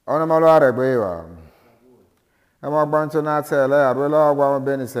Ona malware gbewa. Ama gbanto na tele arwela agwa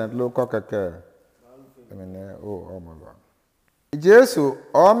Benicent lo kokeke. Emene o malwa. Jesu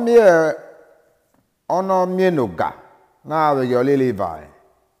omie ono mienuga na awegoli Levi.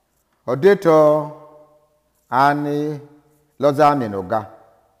 Odeto ani loza mienuga.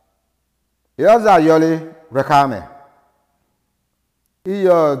 Yoza yoli rekame.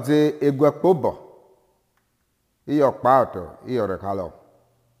 Iyo de egwekpobo. Iyo kpauto, iyo rekalo.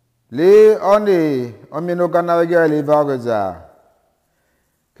 Le oni omienuga na awegoli Levi ogoza.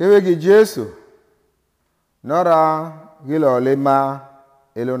 Kewegi Jesu. Nora gilo lema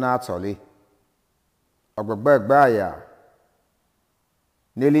elona atoli. Ogbegbe aya.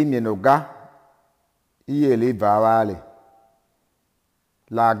 Neli mienuga. Iye Levi awale.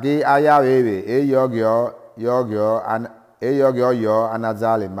 Lagi aya wewe eyogyo yo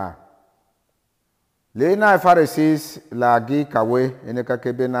anazali ma. Le na Pharisees lagi kawe ene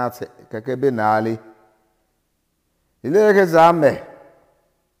kakebe nali. Ile gezame.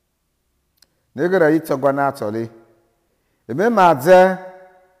 Negera itogwa na atoli. Eme madze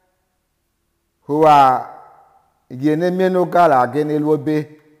huwa yene mienuga lagi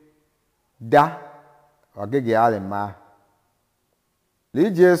nelwobe da ogege ale ma.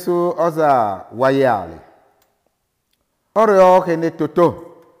 Li Jesu oza wayali. Oreo kene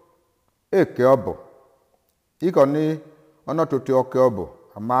toto. Eke obo. Iko ni ono toto oke obo.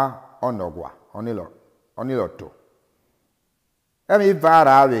 Ama onogwa. Onilo to. Emi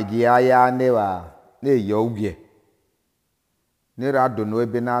vara wegi aya newa. Ne yogie. Nera dono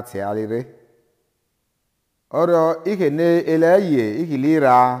ebe na te alire. Oreo ike ne eleye. Ike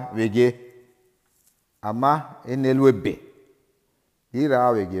lira wege. Ama enelu ebe. Ira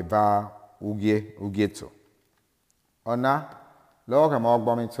wege ba ugie to. Ona lo ka mo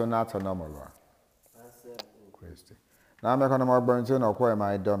gbo mi to na to no mo lo. Christ. Na me kono mo gbo mi to no ko e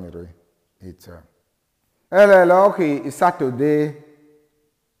mai do mi re. Ita. Ele lo ki Saturday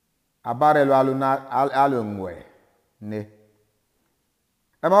abare lo alunwe ne.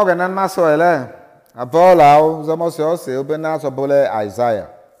 E mo ga nan maso ele. Avola o zo mo se obe na so bole Isaiah.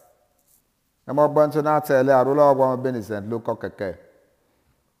 E mo gbo to na tele arulo ogbo Benicent lo kokeke.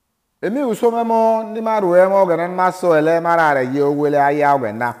 Emi usomemo ni maruwe mo ganan maso ele marare ye owele aya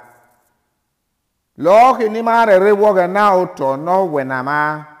wena. Lo ki ni mare rewo gana oto no wena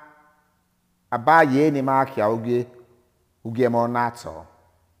ma abaye ni ma kia ugie mo nato.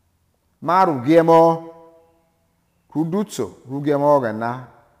 Maru gie mo kuduto ugie mo gana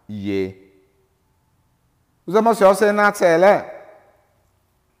ye. Uzomo se ose na tele.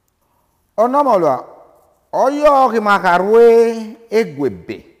 Onomolwa oyo ki makarwe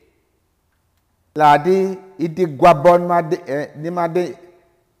egwebe. Ladi idi gwabon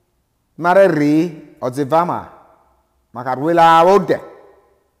mare ri ozivama makarwela ode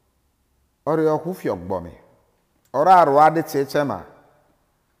ori okufi ogbomi ora arwa de chechema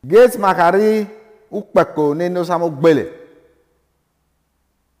gate makari ukpeko neno samo gbele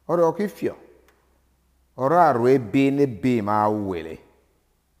ori okifio ora arwe bi ne bi ma wele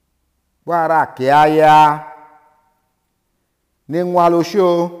wara kiaya ni nwalo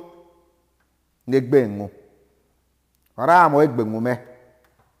sho negbengu ora mo egbengu me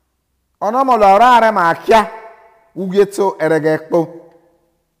ono mo lo ora ma kia ugeto erege po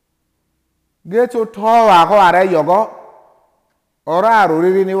geto to wa ko are yogo ora ro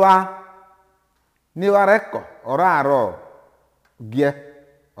riri ni wa reko ora ro gie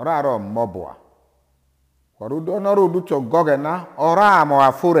ora ro mobwa orudo no rudu to gogena ora mo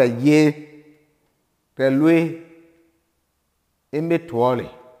afure ye telwe emetuole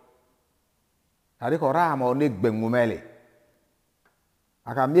ari ko rama ne gbengumele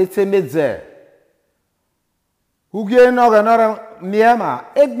aka mete meze ugie no ga no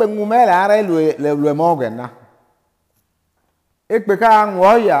miema egbengumele ara le mogena ekpe ka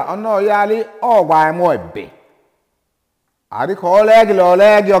nwoya ono ya li ogwa mo ebe ari ko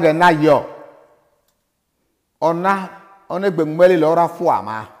olegi ogena yo ona egbengumele lo ra fu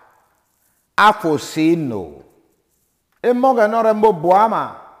ama afo sino emoga no re mbo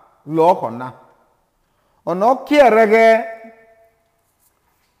boama lo kona ono kierege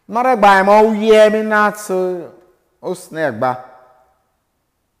mare gba mo uye mi na so osnegba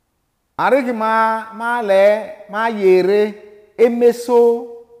arigi ma yere emeso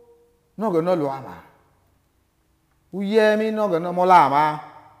no go no lo ama uye mi no go no mo la ama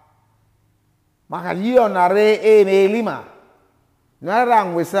maka yi onare emelima nara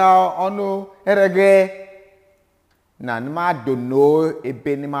nwesa onu erege na nima dono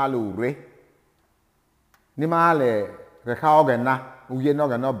ebe nima lure nima le reka ogena uye no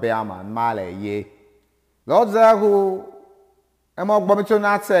gana be ama nima le ye loza hu emo gbomito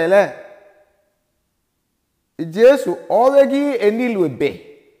na tsele Jesu owegi enilu ebe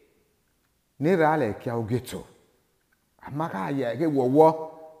ni rale kia ugeto amaka ya ke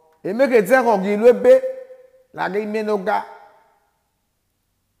wowo emeke te ko gi lu ebe la ge menoga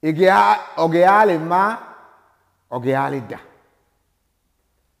ege ale ma oge ale da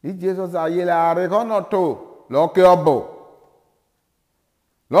ni Jesu za yela re kono to lo ke obo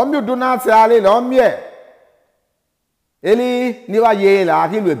lo mi du na te ale lo mi eli ni wa yela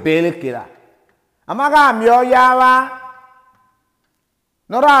ki lu ebe le kila amaka mi o ya wa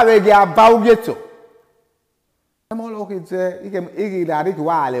nora we ge aba ugeto emo lo ke te ige la ri ki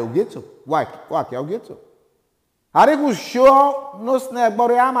wa ale ugeto wa ke ugeto ari ku sho no sne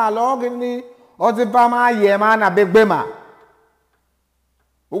gbori ama lo gini o ti ba ma ye ma na begbe ma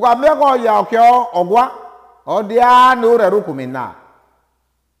ugwa me ko ya o ke ogwa o dia no re ru kumina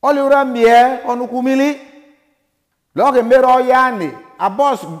o le ura mie onu kumili lo ke mero ya ni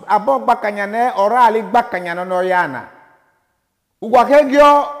abo gbakanya ne ora ali gbakanya no ya na ugwa ke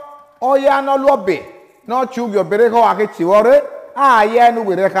gyo o ya no lobe no chu gyo bere ko ake ti wore a ye nu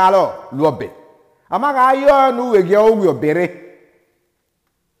bere ka lo lobe amaka ayo nu wege ogu obere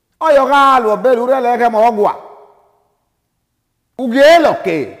oyo ga lo bere ure le ke mo ogwa uge lo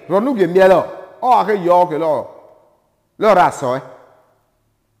ke ronu ge mielo o ake yo ke lo raso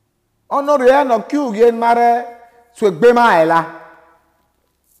ono re no ku ge mare so gbe ma ela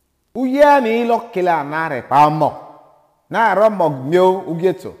uye mi lo kila na re pa mo na ro mo mio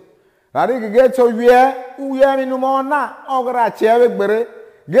ugeto ari geto wie uye mi nu mo na ogra chewe gbere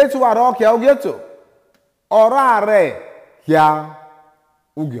geto aro ke ugeto ora re kia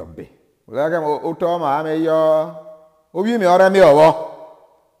ugyobe lege oto ma me yo obi mi ora mi owo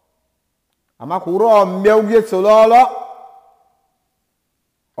amakuro mbe ugeto lolo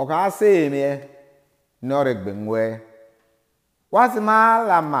o ka se mi no re gbenwe wasi ma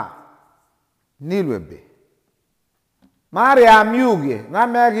lama nilwebe maria miuge na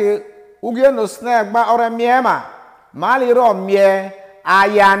mege uge no snack ba ora miema mali ro mie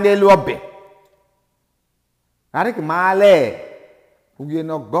aya nelobe Arik male uge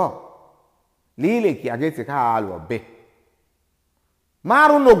no go lile ki agete ka alu be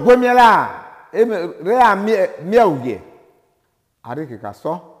maru no gwemiela re a mi uge arik ka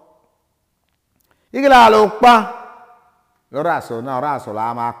so igila lo pa lo raso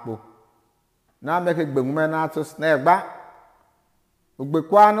la ma po na me ke gbemume na to snack ba ugbe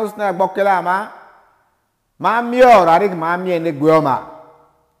kwa no snack bokela ma mi ora arik ma mi ne gweoma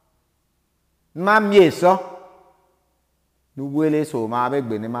ma mi so nuwele so ma be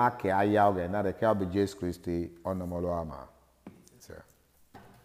gbe ni ma ke aya oge na de ke obi Jesus Christ onomolo ama